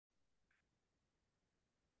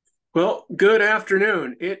Well, good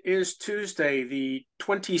afternoon. It is Tuesday, the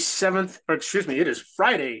 27th, or excuse me, it is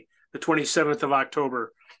Friday, the 27th of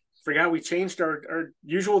October. Forgot we changed our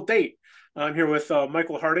usual date. I'm here with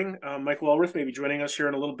Michael Harding. Michael Elworth may be joining us here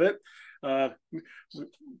in a little bit. Uh,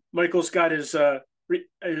 Michael's got his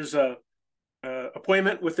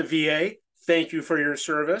appointment with the VA. Thank you for your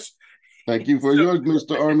service. Thank you for So yours,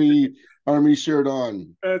 Mr. Army shirt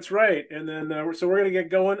on. that's right. And then so we're going to get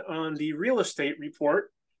going on the real estate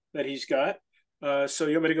report that he's got. So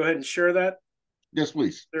you want me to go ahead and share that Yes,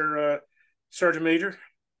 please. there, Sergeant Major?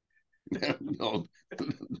 No,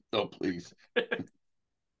 no, please.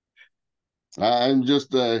 I'm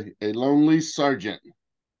just a lonely sergeant.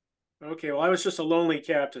 Okay, well, I was just a lonely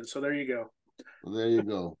captain, so there you go. Well, there you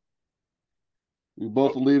go. We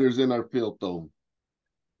both leaders in our field, though.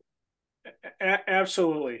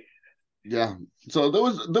 Absolutely. Yeah. So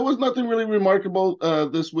there was nothing really remarkable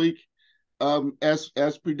this week.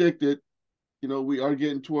 As predicted, we are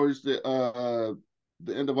getting towards the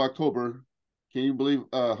end of October. Can you believe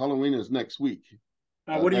Halloween is next week?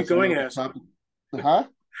 What are you That's going another as? topic. Huh?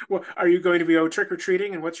 Well, are you going to be trick or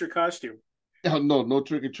treating, and what's your costume? Oh, no, no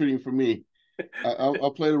trick or treating for me.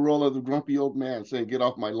 I'll play the role of the grumpy old man saying, "Get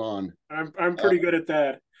off my lawn." I'm Uh, pretty good at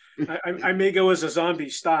that. I may go as a zombie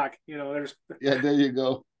stock. There's yeah, there you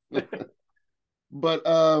go. But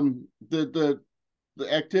the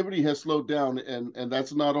activity has slowed down, and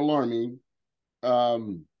that's not alarming,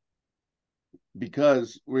 um,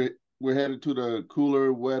 because we're headed to the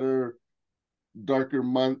cooler, wetter, darker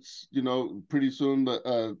months. Pretty soon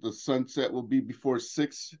the sunset will be before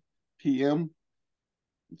 6 p.m.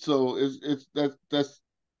 So that's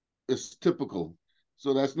it's typical.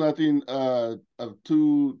 So that's nothing of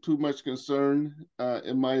too much concern,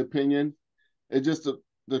 in my opinion. It just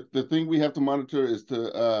the thing we have to monitor is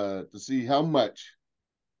to see how much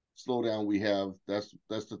slowdown we have. That's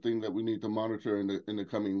the thing that we need to monitor in the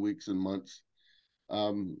coming weeks and months.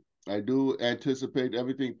 Um, I do anticipate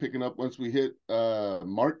everything picking up once we hit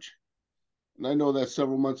March, and I know that's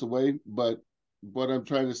several months away. But what I'm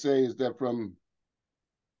trying to say is that from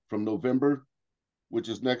November, which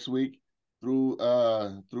is next week, through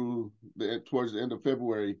the towards the end of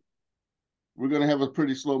February, we're going to have a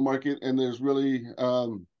pretty slow market, and there's really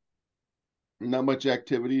not much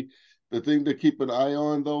activity. The thing to keep an eye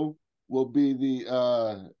on, though, will be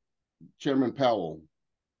the Chairman Powell,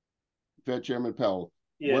 Fed Chairman Powell.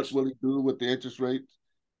 What yes. will he do with the interest rate?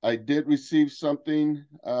 I did receive something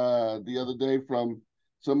the other day from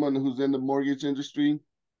someone who's in the mortgage industry.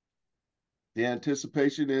 The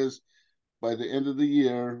anticipation is by the end of the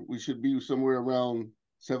year, we should be somewhere around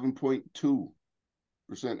 7.2%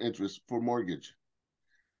 interest for mortgage.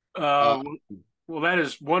 Uh, Uh, well, that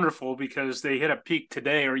is wonderful because they hit a peak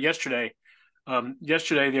today or yesterday.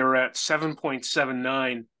 Yesterday they were at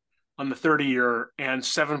 7.79 on the 30-year and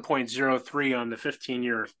 7.03 on the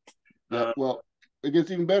 15-year. yeah, Uh, well, it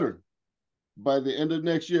gets even better. By the end of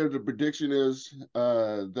next year, the prediction is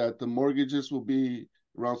that the mortgages will be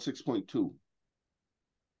around 6.2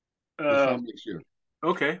 this uh, time next year.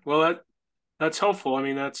 okay, well that's helpful. I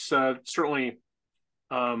mean, that's certainly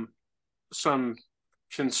um, some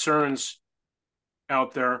concerns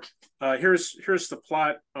out there. Here's the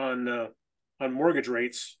plot on mortgage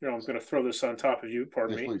rates. I'm going to throw this on top of you.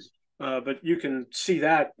 Pardon Yes, me, please. but you can see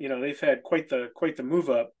that they've had quite the move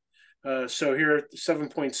up. So here at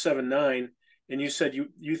 7.79, and you said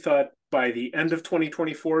you thought by the end of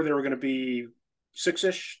 2024 they were going to be six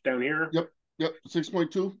ish down here. Yep, yep,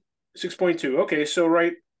 6.2. 6.2. Okay, so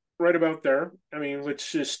right about there. I mean,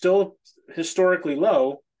 which is still historically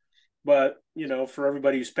low, but for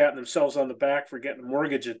everybody who's patting themselves on the back for getting a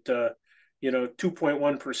mortgage at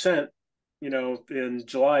 2.1%, in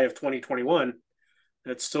July of 2021,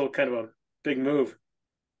 that's still kind of a big move.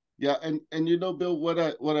 Yeah, and Bill, what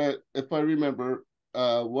I if I remember,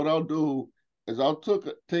 what I'll do is I'll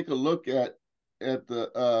take a look at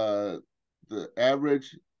the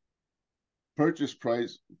average purchase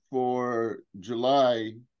price for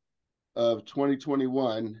July of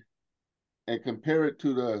 2021 and compare it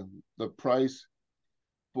to the price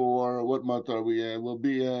for what month are we in? We'll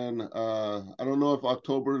be in I don't know if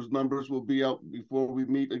October's numbers will be out before we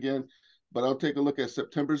meet again, but I'll take a look at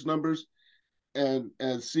September's numbers and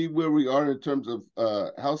see where we are in terms of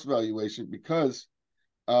house valuation, because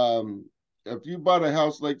um if you bought a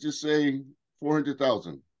house, like, just say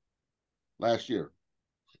 400,000 last year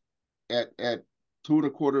at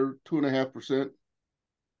 2.25, 2.5%,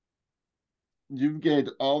 you've gained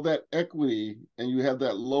all that equity and you have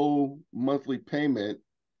that low monthly payment.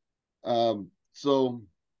 So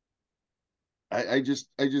I just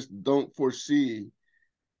don't foresee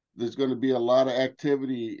there's going to be a lot of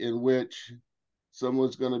activity in which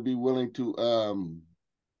someone's going to be willing to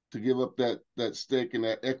give up that stake and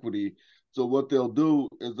that equity. So what they'll do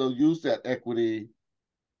is they'll use that equity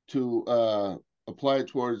to apply it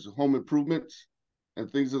towards home improvements and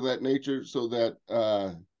things of that nature, so that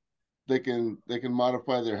they can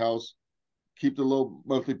modify their house, keep the low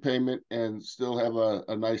monthly payment, and still have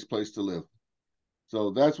a nice place to live.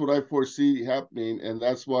 So that's what I foresee happening, and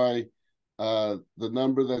that's why the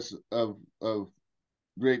number that's of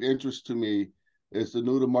great interest to me is the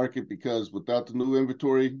new to market, because without the new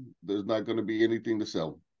inventory, there's not going to be anything to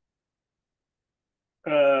sell.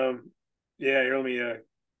 Yeah, here, let me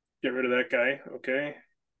get rid of that guy. Okay.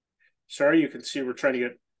 Sorry, you can see we're trying to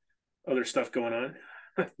get other stuff going on.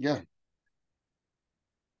 Yeah.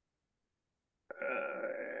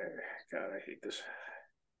 God, I hate this.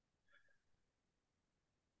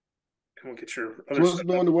 We'll get your So other what's stuff.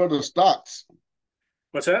 new in the world of stocks?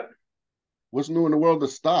 What's that? What's new in the world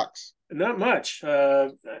of stocks? Not much.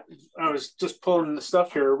 I was just pulling the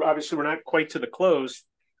stuff here. Obviously, we're not quite to the close,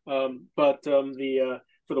 but the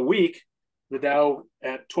for the week, the Dow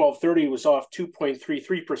at 12:30 was off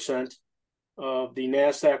 2.33%. The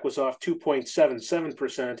Nasdaq was off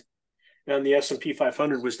 2.77%, and the S&P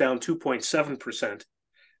 500 was down 2.7%.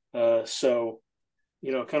 So,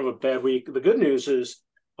 kind of a bad week. The good news is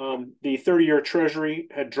the 30-year Treasury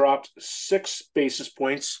had dropped 6 basis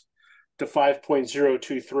points to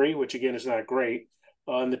 5.023, which again is not great.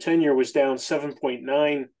 And the 10-year was down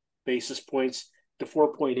 7.9 basis points to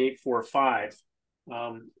 4.845.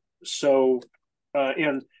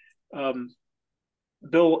 And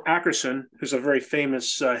Bill Ackerson, who's a very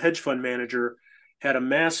famous hedge fund manager, had a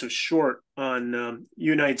massive short on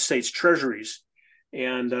United States Treasuries.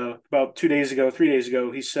 And about 3 days ago,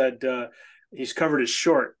 he said he's covered his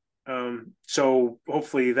short. So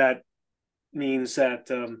hopefully that means that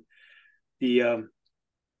the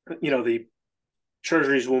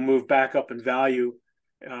treasuries will move back up in value,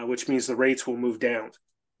 which means the rates will move down.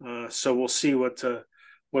 So we'll see what's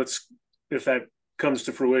if that comes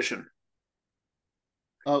to fruition.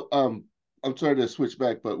 I'm sorry to switch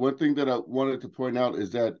back, but one thing that I wanted to point out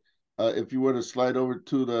is that if you were to slide over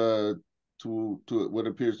to what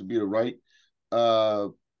appears to be the right,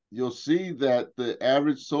 you'll see that the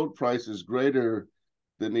average sold price is greater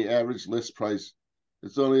than the average list price.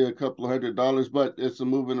 It's only a couple of $100, but it's a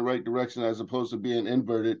move in the right direction as opposed to being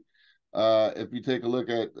inverted. If you take a look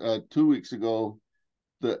at 2 weeks ago,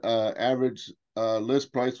 the average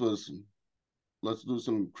list price was, let's do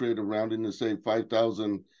some creative rounding and say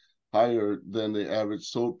 5,000 higher than the average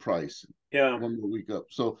sold price. Yeah. 1 more week up.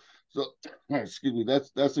 So excuse me,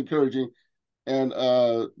 that's encouraging. And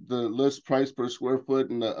the list price per square foot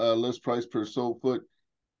and the list price per sold foot,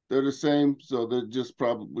 they're the same. So there's just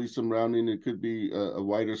probably some rounding. It could be a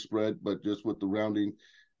wider spread, but just with the rounding,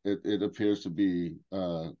 it appears to be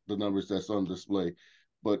the numbers that's on display.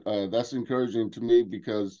 But that's encouraging to me,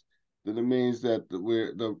 because then it means that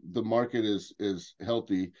the market is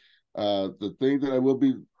healthy. The thing that I will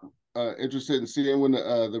be interested in seeing when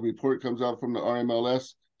the report comes out from the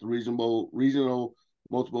RMLS, the regional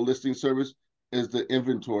multiple listing service, is the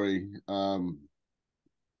inventory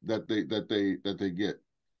that they get,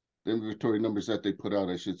 the inventory numbers that they put out,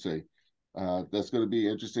 I should say. That's going to be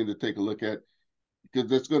interesting to take a look at, because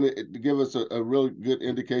that's going to give us a real good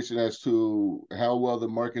indication as to how well the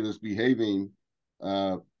market is behaving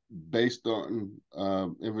based on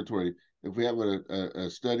inventory. If we have a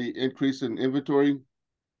steady increase in inventory,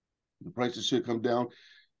 the prices should come down.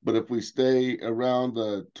 But if we stay around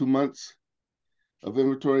the 2 months of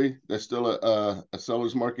inventory, that's still a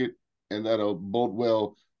seller's market, and that'll bode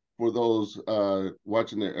well for those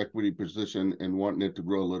watching their equity position and wanting it to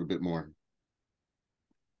grow a little bit more.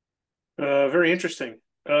 Very interesting.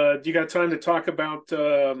 Do you got time to talk about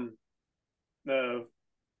NAR,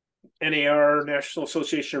 National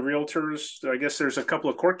Association of Realtors? I guess there's a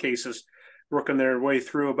couple of court cases working their way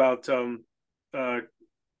through about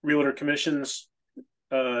realtor commissions,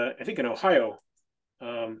 I think in Ohio.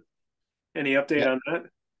 Any update on that?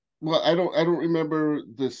 Well, I don't remember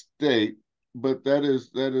the state, but that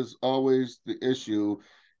is always the issue,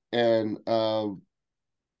 and I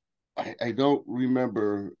don't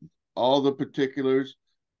remember all the particulars,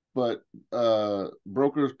 but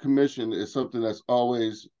broker commission is something that's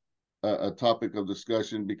always a topic of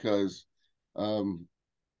discussion, because folks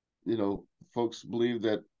believe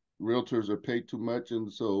that realtors are paid too much,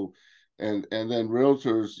 and so and then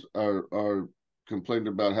realtors are complaining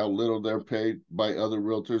about how little they're paid by other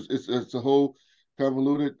realtors. It's a whole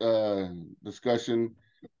convoluted discussion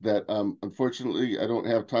that unfortunately I don't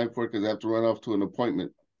have time for, because I have to run off to an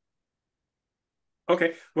appointment.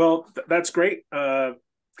 Okay, well, that's great. Go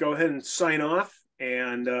ahead and sign off,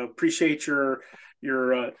 and appreciate your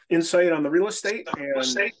insight on the real estate,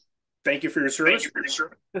 and thank you for your service.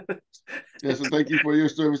 Yes, and thank you for your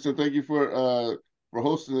service, and thank you for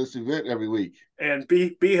hosting this event every week. And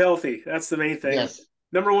be healthy. That's the main thing. Yes,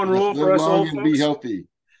 Number one yes. rule Live for us long old and be folks. healthy.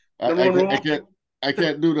 Number one rule. I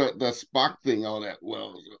can't do the Spock thing all that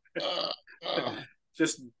well. Uh, uh.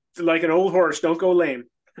 Just like an old horse, don't go lame.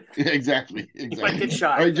 Exactly. You might get Exactly.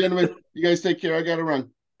 shot. All right, gentlemen, you guys take care. I gotta run.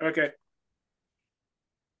 Okay.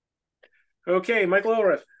 Okay, Michael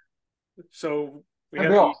Elrath. So we Hey,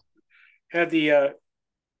 had Bill.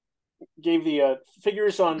 gave the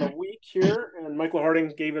figures on the week here, and Michael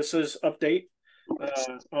Harding gave us his update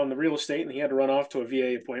on the real estate, and he had to run off to a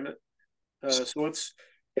VA appointment. So what's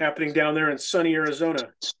happening down there in sunny Arizona?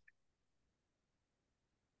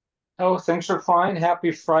 Oh, things are fine.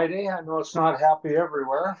 Happy Friday. I know it's not happy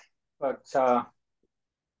everywhere, but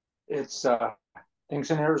it's things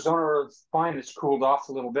in Arizona are fine. It's cooled off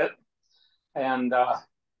a little bit and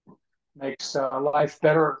makes life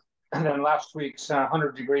better than last week's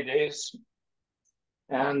 100-degree days.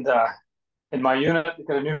 And in my unit, we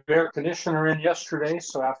got a new air conditioner in yesterday.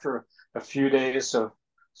 So after a few days of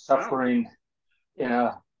suffering in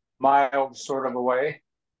a mild sort of a way,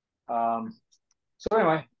 so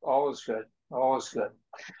anyway, all is good. All is good.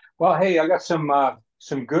 Well, hey, I got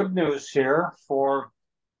some good news here for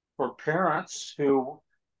parents who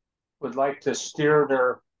would like to steer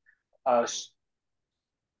their uh,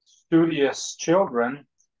 studious children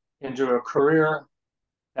into a career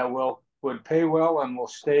that would pay well and will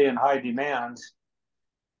stay in high demand,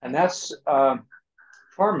 and that's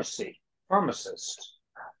pharmacist.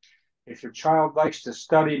 If your child likes to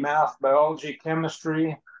study math, biology,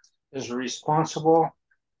 chemistry, is responsible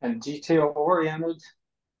and detail-oriented,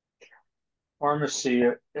 pharmacy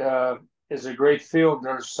is a great field.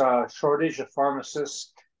 There's a shortage of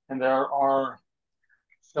pharmacists, and there are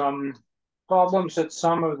some problems at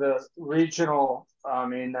some of the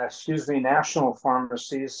national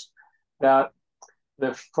pharmacies, that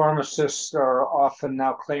the pharmacists are often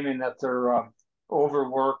now claiming that they're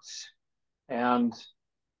overworked, and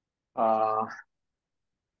they're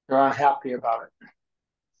unhappy about it.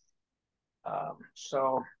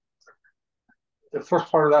 So the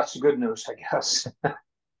first part of that's the good news, I guess.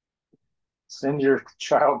 Send your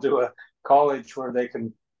child to a college where they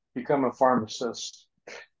can become a pharmacist.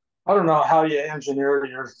 I don't know how you engineer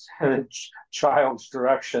your child's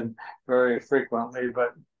direction very frequently,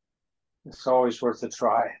 but it's always worth a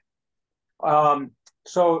try.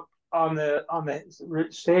 So on the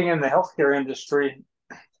staying in the healthcare industry,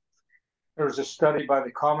 there was a study by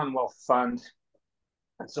the Commonwealth Fund.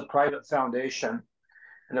 It's a private foundation,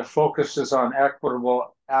 and it focuses on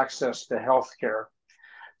equitable access to healthcare.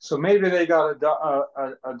 So maybe they got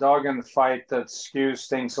a dog in the fight that skews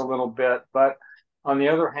things a little bit, but on the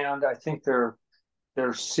other hand, I think they're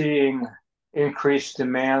seeing increased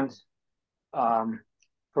demand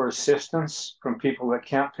for assistance from people that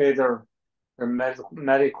can't pay their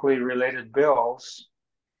medically related bills.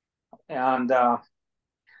 And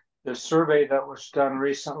the survey that was done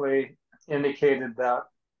recently indicated that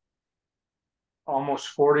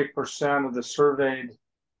almost 40% of the surveyed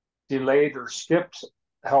delayed or skipped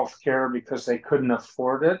healthcare because they couldn't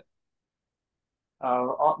afford it.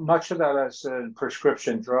 Much of that is in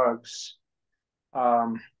prescription drugs.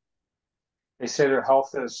 They say their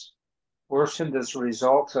health is worsened as a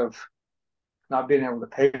result of not being able to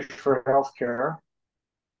pay for healthcare.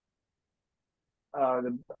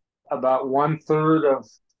 About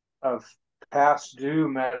 1/3 of past due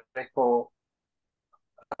medical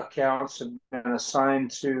accounts have been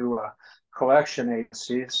assigned to collection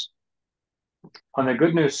agencies. On the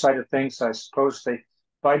good news side of things, I suppose the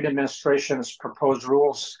Biden administration has proposed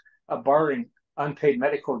rules barring unpaid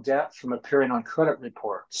medical debt from appearing on credit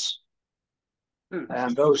reports.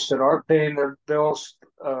 And those that are paying their bills,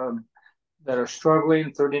 that are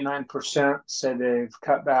struggling, 39% say they've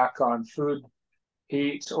cut back on food,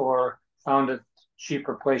 heat, or found a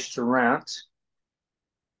cheaper place to rent.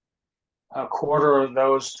 A quarter of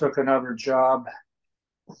those took another job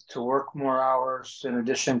to work more hours in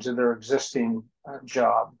addition to their existing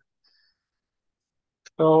job.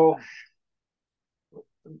 So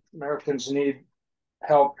Americans need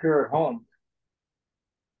help here at home.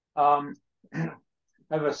 I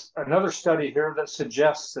have another study here that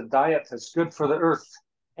suggests a diet that's good for the earth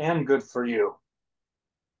and good for you.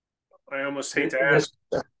 I almost hate to ask.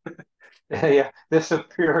 Yeah, this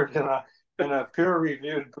appeared in a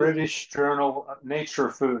peer-reviewed British journal, Nature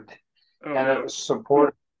Food, and it was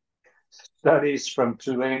supported studies from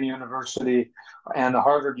Tulane University and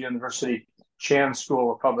Harvard University Chan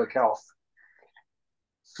School of Public Health.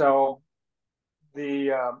 So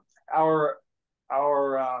the our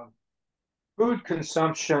food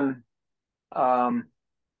consumption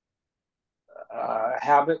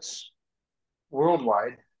habits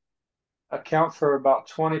worldwide account for about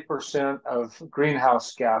 20% of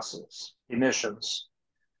greenhouse gases emissions.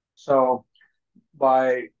 So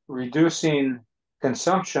by reducing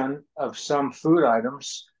consumption of some food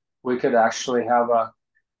items, we could actually have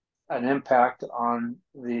an impact on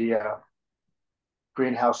the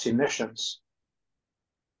greenhouse emissions.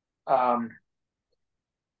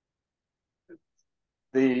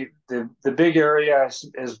 The big area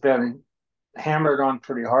has been hammered on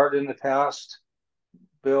pretty hard in the past,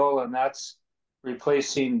 Bill, and that's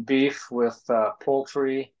replacing beef with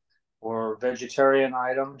poultry or vegetarian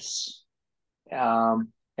items. And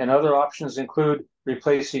other options include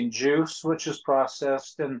replacing juice, which is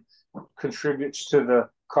processed and contributes to the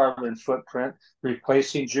carbon footprint,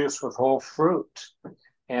 replacing juice with whole fruit,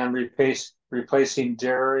 and replacing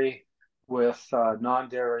dairy with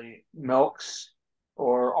non-dairy milks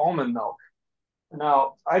or almond milk.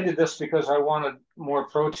 Now, I did this because I wanted more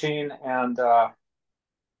protein and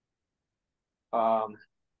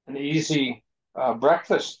an easy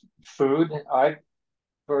breakfast food.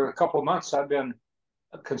 For a couple of months, I've been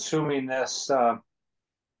consuming this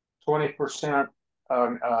 20%,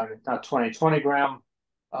 not 20 gram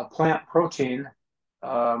plant protein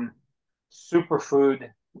superfood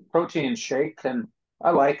protein shake, and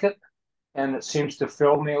I like it, and it seems to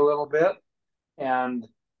fill me a little bit, and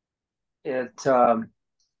it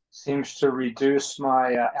seems to reduce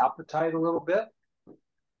my appetite a little bit.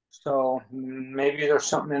 So maybe there's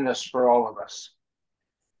something in this for all of us,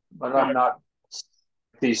 but I'm not.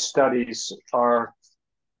 These studies are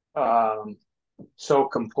so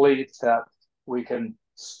complete that we can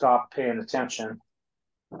stop paying attention.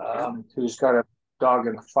 Who's got a dog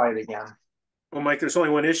in the fight again? Well, Mike, there's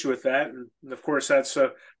only one issue with that, and of course, that's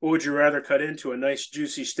what would you rather cut into, a nice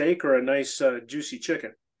juicy steak or a nice juicy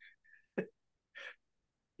chicken?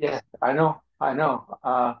 Yeah, I know.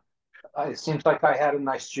 It seems like I had a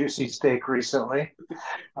nice juicy steak recently,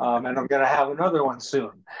 and I'm going to have another one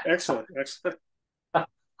soon. Excellent.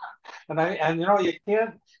 And you know, you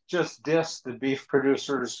can't just diss the beef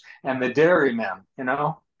producers and the dairymen. You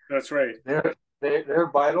know, that's right. They're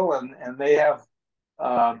vital, and they have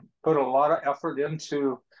put a lot of effort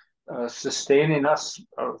into sustaining us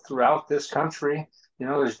throughout this country. You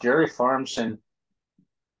know, there's dairy farms in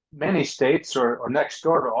many states or next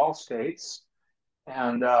door to all states,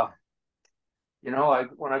 and you know,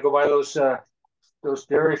 when I go by those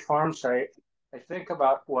dairy farms, I think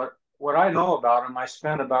about what I know about them. I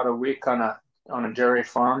spent about a week on a dairy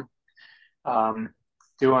farm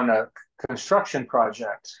doing a construction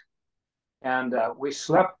project, and we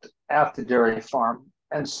slept at the dairy farm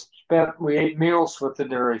and we ate meals with the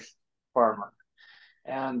dairy farmer,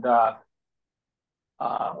 and you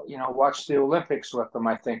know, watched the Olympics with them.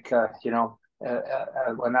 I think you know,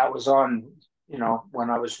 when that was on, you know, when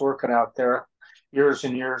I was working out there years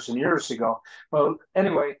and years and years ago. Well,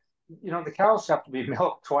 anyway, you know, the cows have to be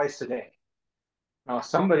milked twice a day. Now,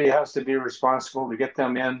 somebody has to be responsible to get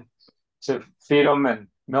them in to feed them and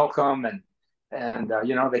milk them, and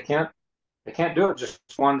you know, they can't do it just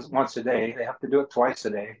once a day. They have to do it twice a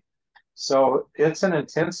day. So it's an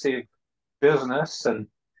intensive business, and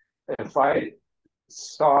if I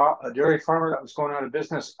saw a dairy farmer that was going out of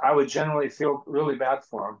business, I would generally feel really bad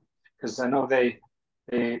for them, because I know they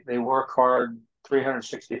work hard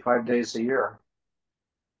 365 days a year.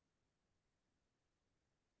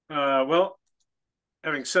 Well,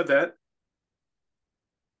 having said that,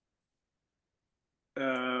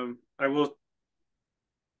 I will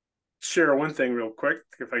share one thing real quick,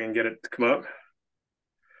 if I can get it to come up.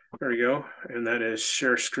 There we go. And that is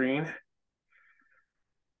share screen.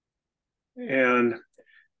 And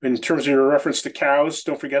in terms of your reference to cows,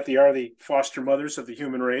 don't forget they are the foster mothers of the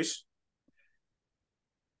human race.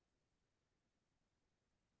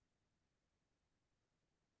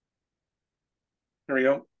 There we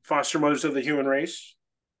go. Foster mothers of the human race.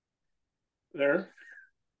 There.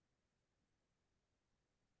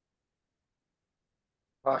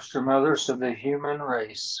 Foster mothers of the human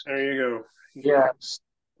race. There you go. Yes.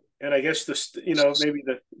 And I guess you know, maybe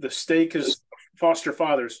the steak is foster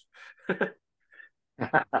fathers.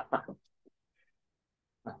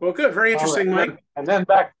 Well, good. Very interesting, Mike. And then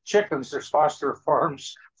back to chickens. There's foster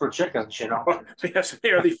farms for chickens, you know. Oh, yes,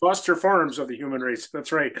 they are the foster farms of the human race.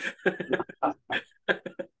 That's right.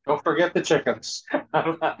 Don't forget the chickens.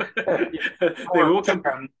 They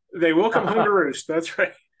will come home to roost. That's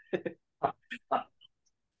right.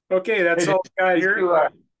 Okay, that's all I got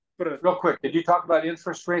here. Put a Real quick, did you talk about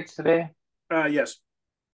interest rates today? yes.